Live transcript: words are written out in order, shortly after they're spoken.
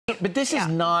But this is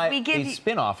not a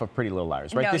spin-off of Pretty Little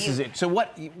Liars, right? No, This is it. So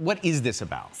what is this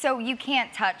about? So you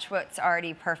can't touch what's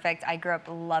already perfect. I grew up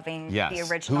loving the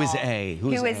original. Who is A?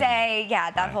 Who is A?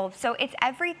 Yeah, that whole. So it's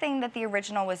everything that the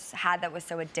original had that was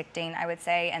so addicting, I would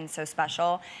say, and so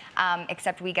special.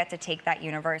 Except we get to take that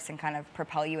universe and kind of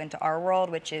propel you into our world,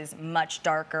 which is much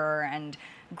darker and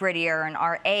grittier, and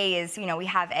our A is, you know, we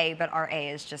have A, but our A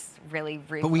is just really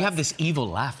ruthless. But we have this evil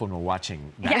laugh when we're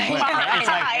watching that clip,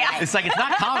 right? It's like it's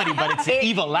not comedy, but it's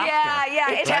evil laughter. Yeah,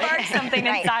 it sparks something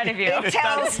inside of you. It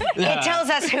tells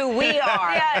us who we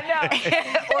are. Yeah,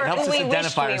 no. Or it helps who us we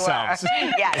identify wish we ourselves.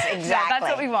 were. Yes, exactly. That's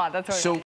what we want. That's what we want.